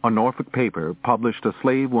 a Norfolk paper published a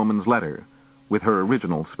slave woman's letter with her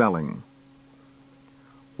original spelling.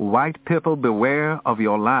 White people, beware of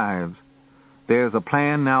your lives. There's a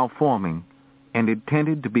plan now forming, and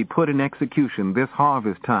intended to be put in execution this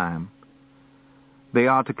harvest time. They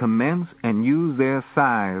are to commence and use their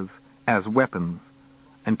scythes as weapons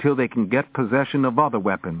until they can get possession of other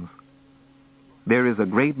weapons. There is a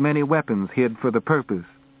great many weapons hid for the purpose,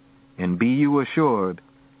 and be you assured,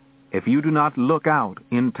 if you do not look out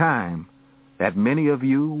in time, that many of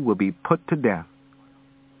you will be put to death.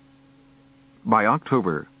 By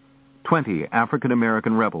October, 20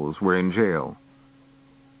 African-American rebels were in jail.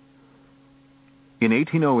 In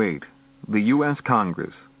 1808, the U.S.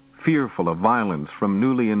 Congress, fearful of violence from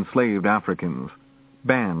newly enslaved Africans,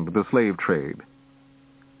 banned the slave trade.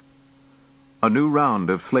 A new round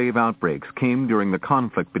of slave outbreaks came during the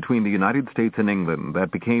conflict between the United States and England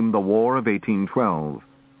that became the War of 1812.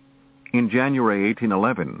 In January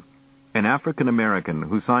 1811, an African-American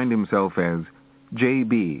who signed himself as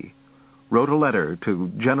J.B. wrote a letter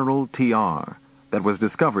to General T.R. that was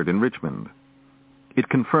discovered in Richmond. It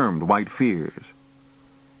confirmed white fears.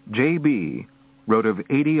 J.B. wrote of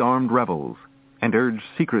 80 armed rebels and urged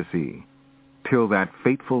secrecy till that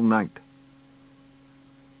fateful night.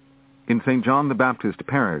 In St. John the Baptist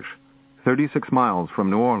Parish, 36 miles from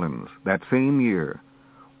New Orleans, that same year,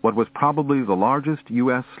 what was probably the largest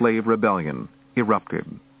U.S. slave rebellion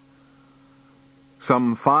erupted.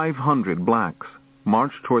 Some 500 blacks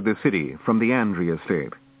marched toward the city from the Andrea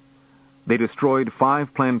estate. They destroyed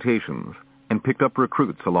 5 plantations and picked up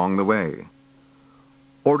recruits along the way.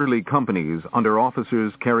 Orderly companies under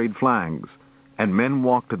officers carried flags, and men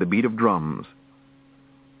walked to the beat of drums.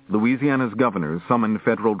 Louisiana's governor summoned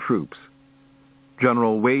federal troops.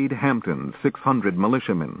 General Wade Hampton's 600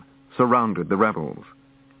 militiamen surrounded the rebels,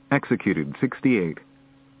 executed 68,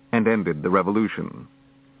 and ended the revolution.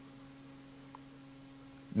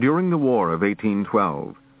 During the War of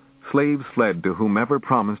 1812, slaves fled to whomever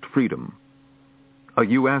promised freedom. A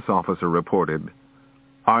U.S. officer reported,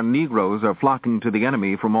 "Our Negroes are flocking to the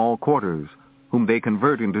enemy from all quarters, whom they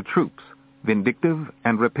convert into troops, vindictive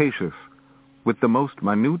and rapacious. With the most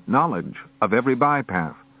minute knowledge of every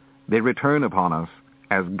bypath, they return upon us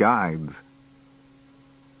as guides."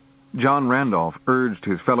 John Randolph urged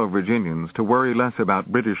his fellow Virginians to worry less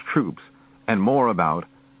about British troops and more about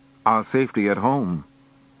our safety at home.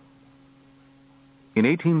 In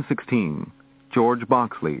 1816, George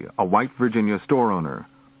Boxley, a white Virginia store owner,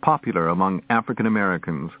 popular among African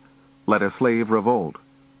Americans, led a slave revolt.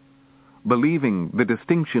 Believing the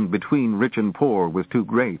distinction between rich and poor was too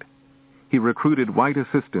great, he recruited white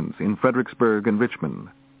assistants in Fredericksburg and Richmond.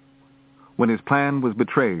 When his plan was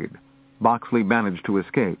betrayed, Boxley managed to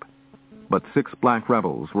escape, but 6 black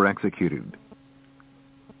rebels were executed.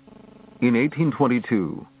 In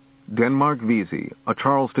 1822, Denmark Vesey, a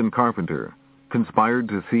Charleston carpenter, conspired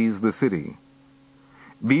to seize the city.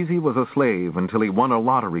 Vesey was a slave until he won a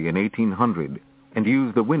lottery in 1800 and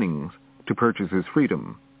used the winnings to purchase his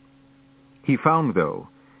freedom. He found, though,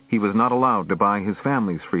 he was not allowed to buy his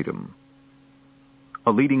family's freedom.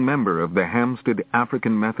 A leading member of the Hampstead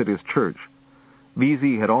African Methodist Church,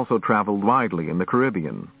 Vesey had also traveled widely in the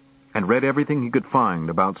Caribbean and read everything he could find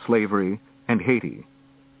about slavery and Haiti.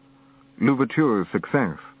 Louverture's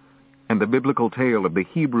success and the biblical tale of the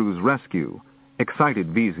Hebrews' rescue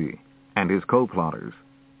excited Vesey and his co-plotters.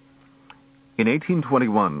 In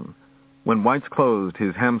 1821, when whites closed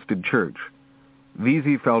his Hampstead church,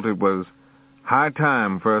 Vesey felt it was high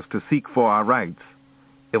time for us to seek for our rights.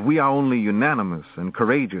 If we are only unanimous and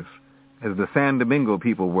courageous, as the San Domingo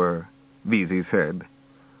people were, Vesey said,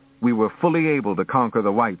 we were fully able to conquer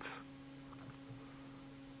the whites.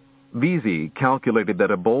 Vesey calculated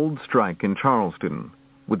that a bold strike in Charleston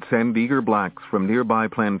would send eager blacks from nearby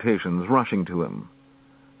plantations rushing to him.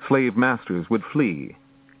 Slave masters would flee,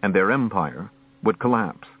 and their empire would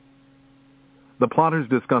collapse. The plotters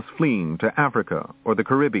discussed fleeing to Africa or the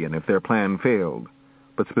Caribbean if their plan failed,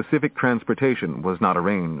 but specific transportation was not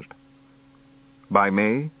arranged. By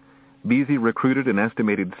May, Vesey recruited an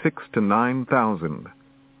estimated 6,000 to 9,000.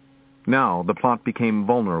 Now the plot became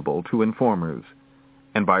vulnerable to informers,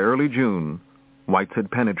 and by early June, whites had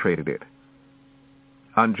penetrated it.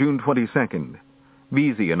 On June 22nd,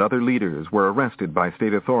 Vesey and other leaders were arrested by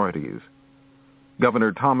state authorities.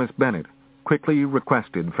 Governor Thomas Bennett quickly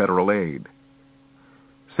requested federal aid.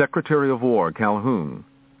 Secretary of War Calhoun,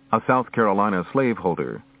 a South Carolina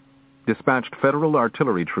slaveholder, dispatched federal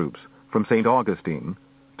artillery troops from St. Augustine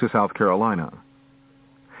to South Carolina.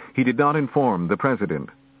 He did not inform the president,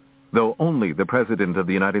 though only the President of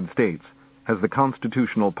the United States has the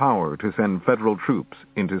constitutional power to send federal troops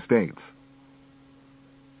into states.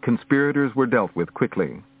 Conspirators were dealt with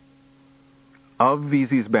quickly. Of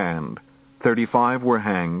Vesey's band, 35 were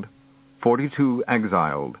hanged, 42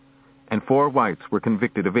 exiled, and 4 whites were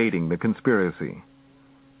convicted of aiding the conspiracy.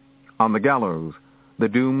 On the gallows, the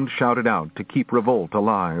doomed shouted out to keep revolt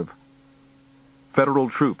alive. Federal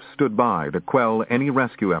troops stood by to quell any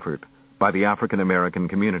rescue effort by the African American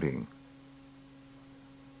community.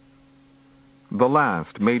 The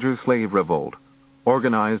last major slave revolt,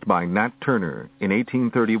 organized by Nat Turner in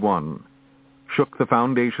 1831, shook the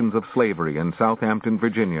foundations of slavery in Southampton,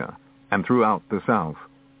 Virginia, and throughout the South.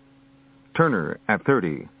 Turner, at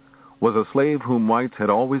 30, was a slave whom whites had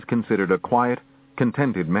always considered a quiet,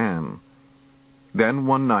 contented man. Then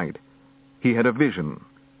one night, he had a vision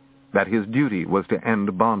that his duty was to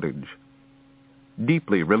end bondage.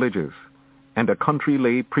 Deeply religious, and a country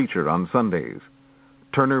lay preacher on Sundays,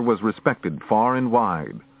 Turner was respected far and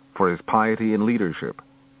wide for his piety and leadership.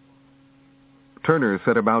 Turner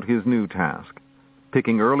set about his new task,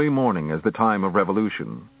 picking early morning as the time of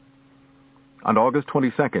revolution. On August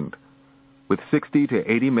 22nd, with 60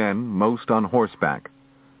 to 80 men, most on horseback,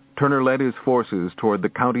 Turner led his forces toward the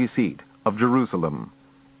county seat of Jerusalem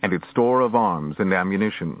and its store of arms and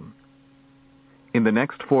ammunition. In the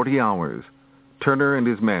next 40 hours, Turner and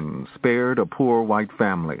his men spared a poor white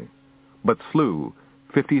family, but slew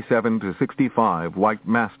 57 to 65 white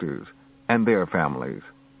masters and their families.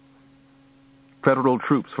 Federal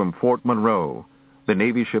troops from Fort Monroe, the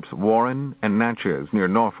Navy ships Warren and Natchez near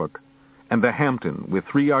Norfolk, and the Hampton with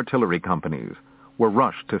 3 artillery companies were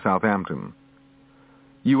rushed to Southampton.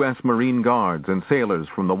 U.S. Marine Guards and sailors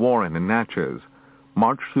from the Warren and Natchez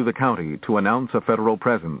marched through the county to announce a federal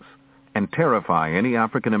presence and terrify any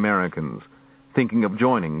African Americans thinking of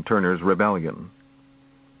joining Turner's rebellion.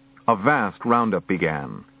 A vast roundup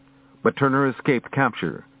began, but Turner escaped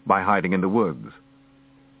capture by hiding in the woods.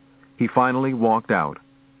 He finally walked out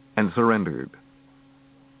and surrendered.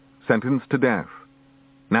 Sentenced to death,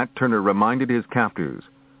 Nat Turner reminded his captors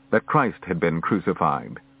that Christ had been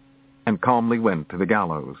crucified and calmly went to the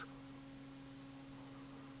gallows.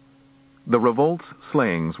 The revolt's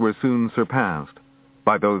slayings were soon surpassed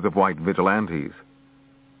by those of white vigilantes.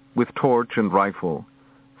 With torch and rifle,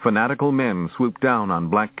 fanatical men swooped down on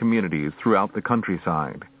black communities throughout the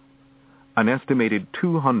countryside. An estimated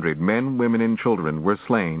 200 men, women, and children were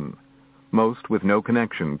slain, most with no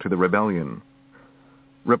connection to the rebellion.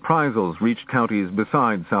 Reprisals reached counties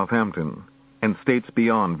beside Southampton and states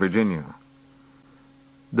beyond Virginia.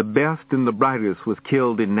 The best and the brightest was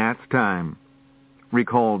killed in Nat's time,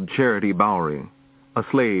 recalled Charity Bowery, a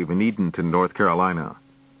slave in Edenton, North Carolina.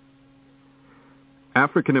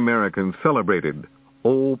 African Americans celebrated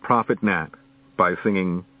Old Prophet Nat by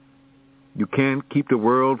singing, "You can't keep the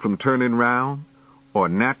world from turning round, or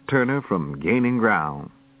Nat Turner from gaining ground."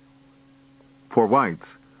 For whites,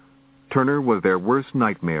 Turner was their worst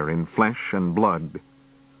nightmare in flesh and blood.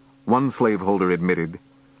 One slaveholder admitted,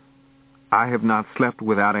 "I have not slept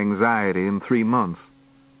without anxiety in 3 months.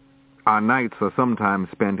 Our nights are sometimes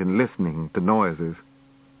spent in listening to noises."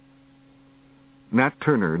 Nat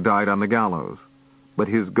Turner died on the gallows, but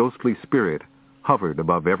his ghostly spirit hovered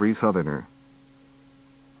above every Southerner.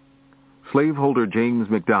 Slaveholder James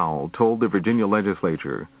McDowell told the Virginia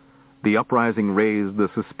legislature the uprising raised the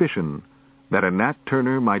suspicion that a Nat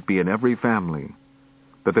Turner might be in every family,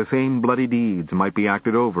 that the same bloody deeds might be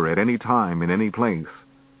acted over at any time in any place,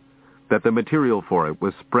 that the material for it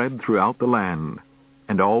was spread throughout the land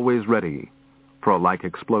and always ready for a like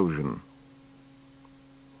explosion.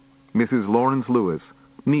 Mrs. Lawrence Lewis,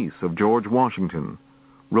 niece of George Washington,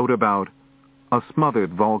 wrote about a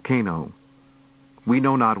smothered volcano. We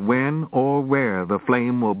know not when or where the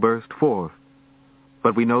flame will burst forth,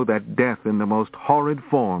 but we know that death in the most horrid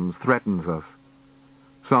forms threatens us.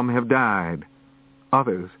 Some have died,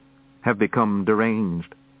 others have become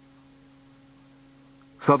deranged.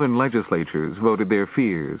 Southern legislatures voted their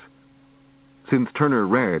fears. Since Turner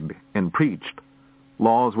read and preached,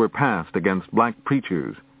 laws were passed against black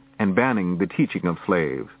preachers and banning the teaching of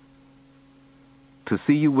slaves. To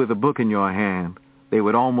see you with a book in your hand, they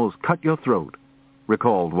would almost cut your throat,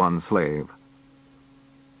 recalled one slave.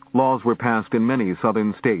 Laws were passed in many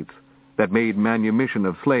southern states that made manumission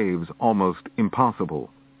of slaves almost impossible.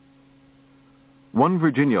 One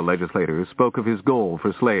Virginia legislator spoke of his goal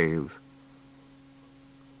for slaves.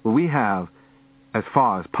 We have, as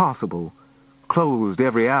far as possible, closed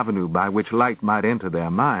every avenue by which light might enter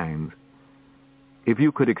their minds. If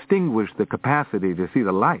you could extinguish the capacity to see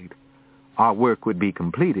the light, our work would be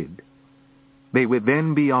completed. They would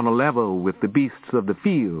then be on a level with the beasts of the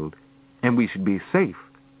field, and we should be safe.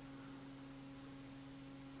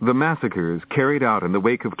 The massacres carried out in the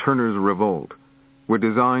wake of Turner's revolt were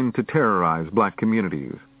designed to terrorize black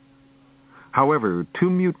communities. However, 2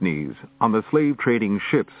 mutinies on the slave-trading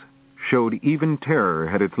ships showed even terror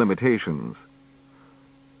had its limitations.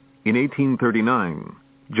 In 1839,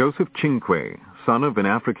 Joseph Chinque, son of an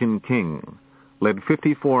African king, led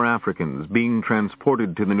 54 Africans being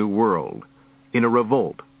transported to the New World in a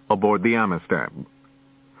revolt aboard the Amistad.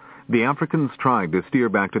 The Africans tried to steer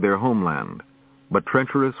back to their homeland, but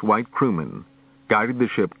treacherous white crewmen guided the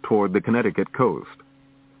ship toward the Connecticut coast.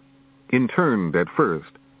 Interned at first,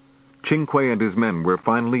 Chinque and his men were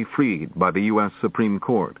finally freed by the U.S. Supreme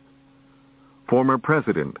Court. Former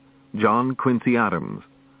President John Quincy Adams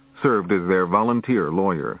served as their volunteer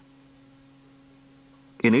lawyer.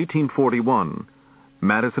 In 1841,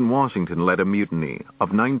 Madison Washington led a mutiny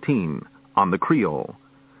of 19 on the Creole,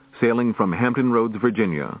 sailing from Hampton Roads,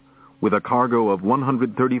 Virginia, with a cargo of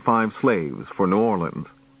 135 slaves for New Orleans.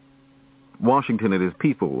 Washington and his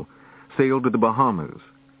people sailed to the Bahamas.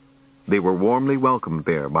 They were warmly welcomed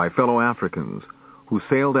there by fellow Africans who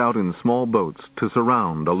sailed out in small boats to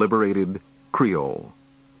surround a liberated Creole.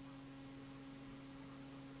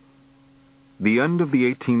 The end of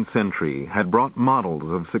the 18th century had brought models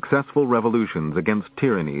of successful revolutions against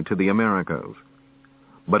tyranny to the Americas,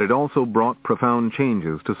 but it also brought profound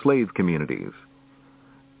changes to slave communities.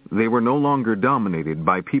 They were no longer dominated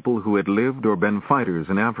by people who had lived or been fighters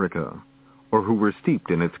in Africa, or who were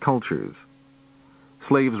steeped in its cultures.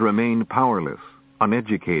 Slaves remained powerless,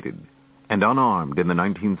 uneducated, and unarmed in the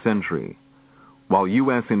 19th century, while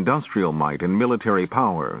U.S. industrial might and military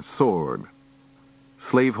power soared.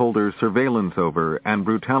 Slaveholders' surveillance over and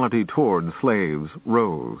brutality toward slaves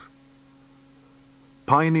rose.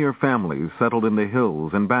 Pioneer families settled in the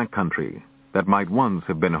hills and backcountry that might once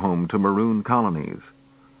have been home to Maroon colonies.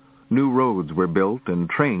 New roads were built and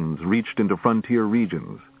trains reached into frontier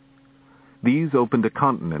regions. These opened a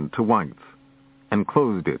continent to whites and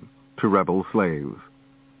closed it to rebel slaves.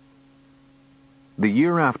 The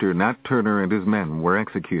year after Nat Turner and his men were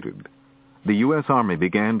executed, the U.S. Army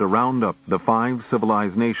began to round up the 5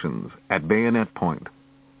 civilized nations at bayonet point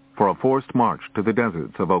for a forced march to the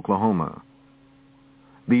deserts of Oklahoma.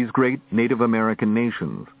 These great Native American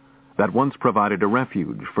nations that once provided a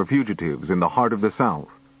refuge for fugitives in the heart of the South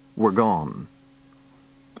were gone.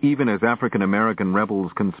 Even as African American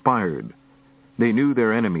rebels conspired, they knew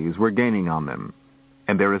their enemies were gaining on them,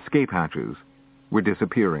 and their escape hatches were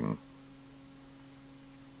disappearing.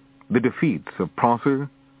 The defeats of Prosser,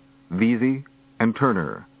 Vesey, and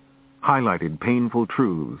Turner highlighted painful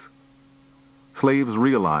truths. Slaves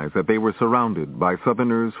realized that they were surrounded by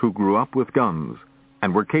Southerners who grew up with guns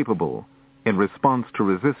and were capable, in response to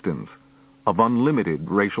resistance, of unlimited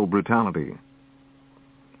racial brutality.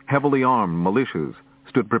 Heavily armed militias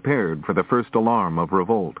stood prepared for the first alarm of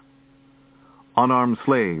revolt. Unarmed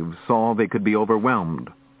slaves saw they could be overwhelmed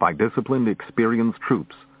by disciplined, experienced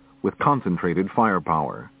troops with concentrated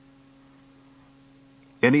firepower.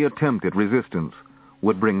 Any attempt at resistance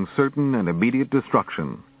would bring certain and immediate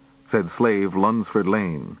destruction, said slave Lunsford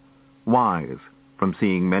Lane, wise from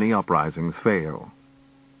seeing many uprisings fail.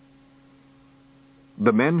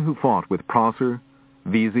 The men who fought with Prosser,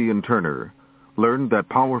 Vesey, and Turner learned that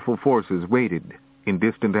powerful forces waited in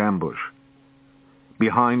distant ambush.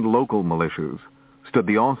 Behind local militias stood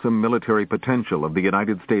the awesome military potential of the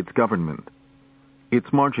United States government. Its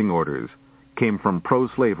marching orders came from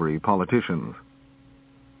pro-slavery politicians.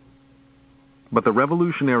 But the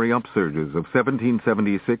revolutionary upsurges of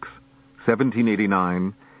 1776,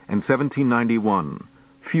 1789, and 1791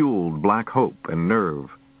 fueled black hope and nerve.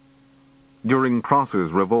 During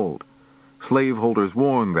Prosser's revolt, slaveholders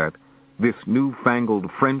warned that this newfangled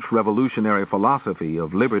French revolutionary philosophy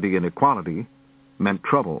of liberty and equality meant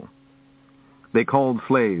trouble. They called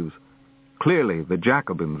slaves clearly the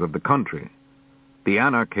Jacobins of the country, the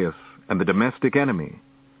anarchists and the domestic enemy.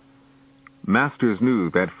 Masters knew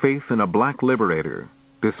that faith in a black liberator,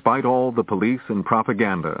 despite all the police and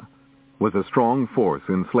propaganda, was a strong force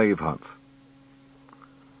in slave huts.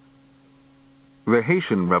 The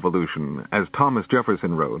Haitian Revolution, as Thomas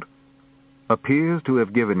Jefferson wrote, appears to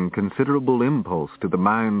have given considerable impulse to the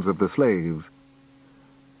minds of the slaves.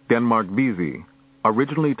 Denmark Vesey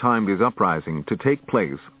originally timed his uprising to take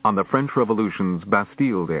place on the French Revolution's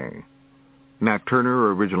Bastille Day. Nat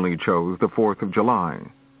Turner originally chose the 4th of July.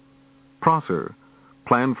 Prosser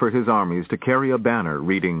planned for his armies to carry a banner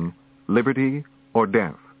reading, "Liberty or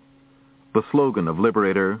Death," the slogan of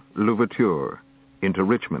Liberator Louverture, into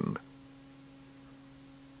Richmond.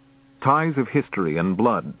 Ties of history and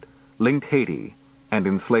blood linked Haiti and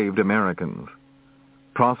enslaved Americans.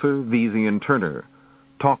 Prosser, Vesey, and Turner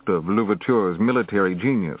talked of Louverture's military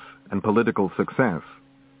genius and political success.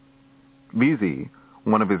 Vesey,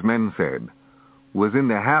 one of his men said, was in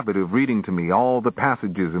the habit of reading to me all the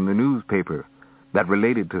passages in the newspaper that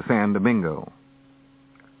related to San Domingo.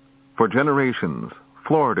 For generations,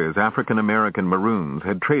 Florida's African-American Maroons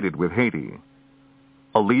had traded with Haiti.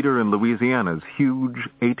 A leader in Louisiana's huge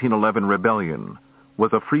 1811 rebellion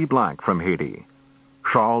was a free black from Haiti,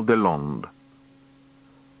 Charles Delonde.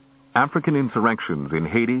 African insurrections in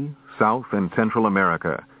Haiti, South and Central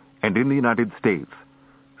America, and in the United States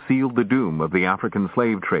sealed the doom of the African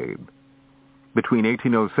slave trade. Between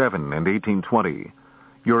 1807 and 1820,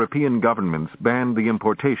 European governments banned the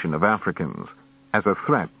importation of Africans as a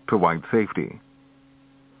threat to white safety.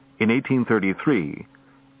 In 1833,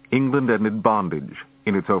 England ended bondage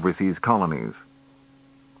in its overseas colonies.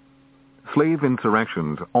 Slave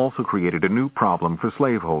insurrections also created a new problem for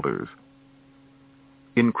slaveholders.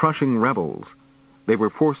 In crushing rebels, they were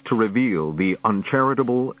forced to reveal the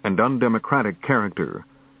uncharitable and undemocratic character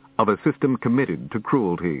of a system committed to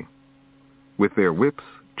cruelty. With their whips,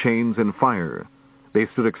 chains, and fire, they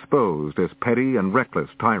stood exposed as petty and reckless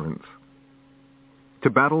tyrants. To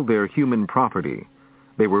battle their human property,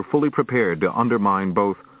 they were fully prepared to undermine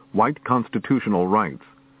both white constitutional rights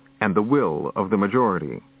and the will of the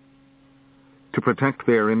majority. To protect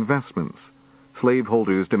their investments,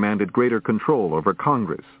 slaveholders demanded greater control over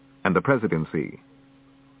Congress and the presidency.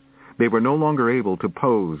 They were no longer able to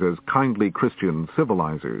pose as kindly Christian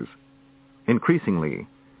civilizers. Increasingly,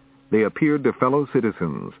 they appeared to fellow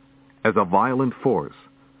citizens as a violent force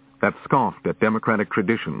that scoffed at democratic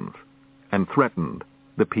traditions and threatened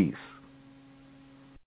the peace.